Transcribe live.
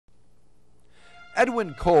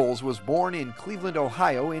Edwin Cowles was born in Cleveland,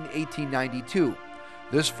 Ohio in 1892.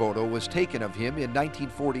 This photo was taken of him in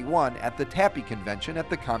 1941 at the Tappy Convention at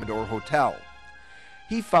the Commodore Hotel.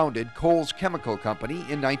 He founded Cowles Chemical Company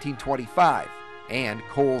in 1925 and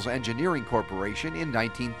Cowles Engineering Corporation in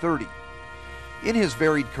 1930. In his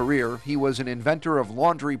varied career, he was an inventor of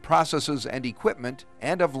laundry processes and equipment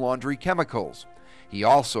and of laundry chemicals. He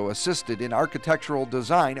also assisted in architectural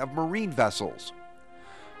design of marine vessels.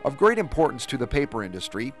 Of great importance to the paper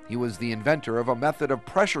industry, he was the inventor of a method of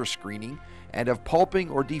pressure screening and of pulping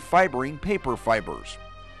or defibering paper fibers.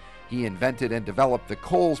 He invented and developed the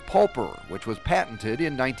Cowles Pulper, which was patented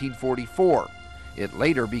in 1944. It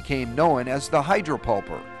later became known as the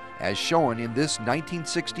Hydrapulper, as shown in this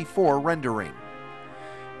 1964 rendering.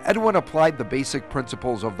 Edwin applied the basic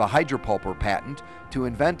principles of the Hydrapulper patent to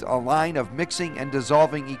invent a line of mixing and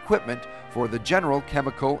dissolving equipment for the general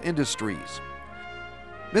chemical industries.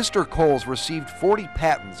 Mr. Cowles received 40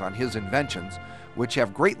 patents on his inventions, which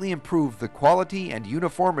have greatly improved the quality and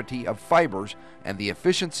uniformity of fibers and the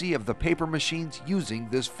efficiency of the paper machines using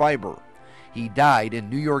this fiber. He died in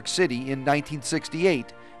New York City in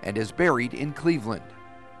 1968 and is buried in Cleveland.